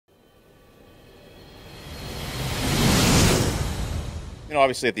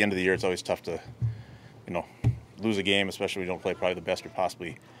obviously at the end of the year, it's always tough to, lose a game, especially when you don't play probably the best you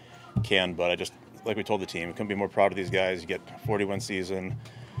possibly can. But like we told the team, we couldn't be more proud of these guys. You get 40-win season,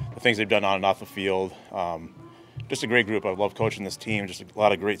 the things they've done on and off the field. Just a great group. I love coaching this team. Just a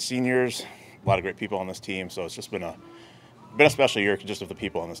lot of great seniors, a lot of great people on this team. So it's just been a special year just with the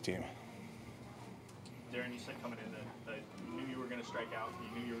people on this team. Darren, you said coming in that you knew you were going to strike out. You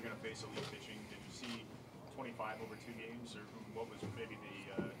knew you were going to face elite pitching. Did you see 25 over 2 games, or what was maybe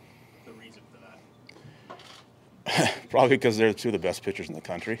the reason for that? Probably because they're two of the best pitchers in the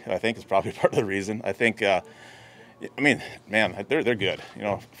country. I think it's probably part of the reason. I think, they're good.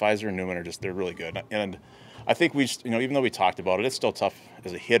 Pfizer and Newman they're really good. And I think we just, even though we talked about it, it's still tough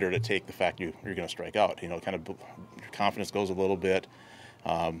as a hitter to take the fact you're going to strike out. Kind of your confidence goes a little bit.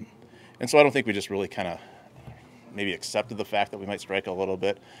 And so I don't think we just really kind of maybe accepted the fact that we might strike a little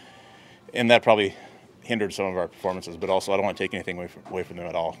bit. And that probably hindered some of our performances. But also I don't want to take anything away from them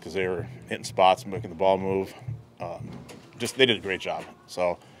at all, because they were hitting spots and making the ball move. They did a great job.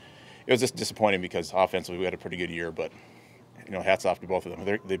 So it was just disappointing because offensively we had a pretty good year. But, hats off to both of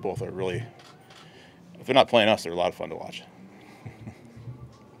them. They both are really, if they're not playing us, they're a lot of fun to watch.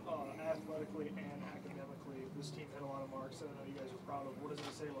 Athletically and academically, this team hit a lot of marks that I know you guys are proud of. What does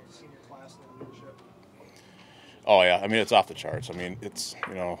it say about the senior class and their leadership? Oh, yeah. It's off the charts. It's,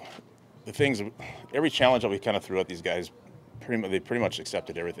 the things, every challenge that we kind of threw at these guys, they pretty much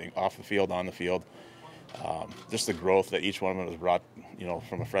accepted everything, off the field, on the field. Just the growth that each one of them has brought,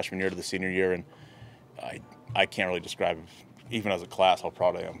 from a freshman year to the senior year. And I can't really describe, even as a class, how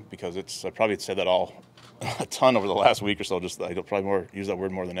proud I am, because I probably said that a ton over the last week or so. I don't probably use that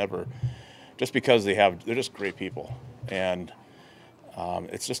word more than ever, just because they're just great people, and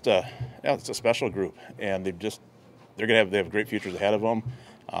it's just it's a special group, and they have great futures ahead of them.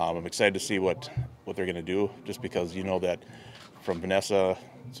 I'm excited to see what they're going to do, just because that from Vanessa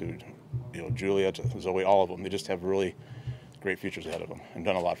to Julia to Zoe, all of them, they just have really great futures ahead of them and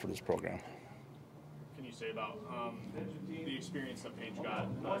done a lot for this program. Can you say about the experience that Paige got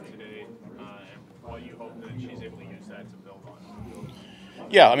today, and what you hope that she's able to use that to build on?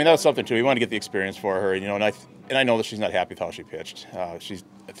 Yeah, that was something too. We wanted to get the experience for her, and I know that she's not happy with how she pitched. I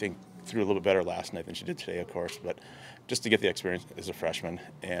think threw a little bit better last night than she did today, of course, but just to get the experience as a freshman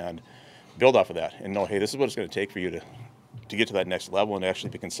and build off of that and know, hey, this is what it's going to take for you to get to that next level and actually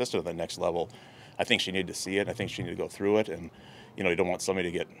be consistent at that next level. I think she needed to see it. I think she needed to go through it, and you don't want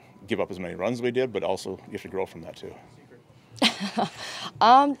somebody to give up as many runs as we did, but also you have to grow from that too.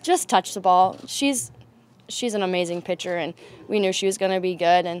 Just touch the ball. She's an amazing pitcher, and we knew she was going to be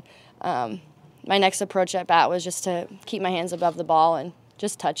good. And my next approach at bat was just to keep my hands above the ball and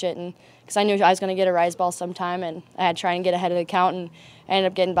just touch it, and because I knew I was going to get a rise ball sometime, and I had to try and get ahead of the count, and I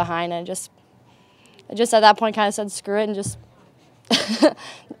ended up getting behind, and I just at that point kind of said screw it and just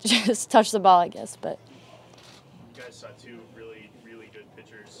just touch the ball, I guess. But you guys saw two really, really good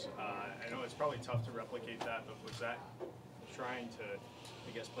pitchers. I know it's probably tough to replicate that, but was that trying to,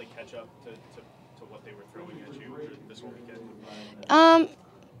 I guess, play catch up to what they were throwing at you this whole weekend?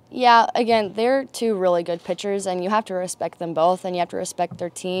 Yeah, again, they're two really good pitchers, and you have to respect them both, and you have to respect their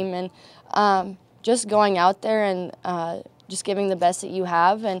team, and just going out there and just giving the best that you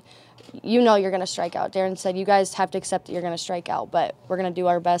have, and you're going to strike out. Darren said you guys have to accept that you're going to strike out, but we're going to do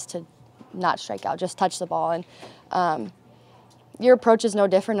our best to not strike out, just touch the ball, and your approach is no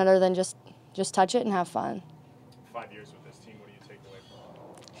different other than just touch it and have fun. 5 years with this team, what do you take away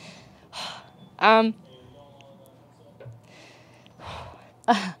from it?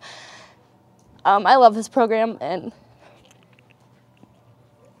 I love this program, and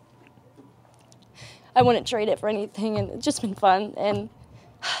I wouldn't trade it for anything, and it's just been fun. And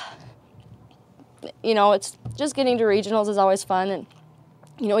it's just getting to regionals is always fun, and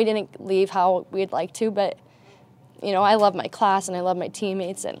we didn't leave how we'd like to, but I love my class and I love my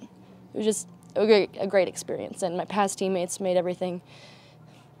teammates, and it was just a great experience, and my past teammates made everything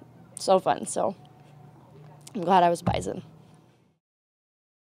so fun. So I'm glad I was Bison.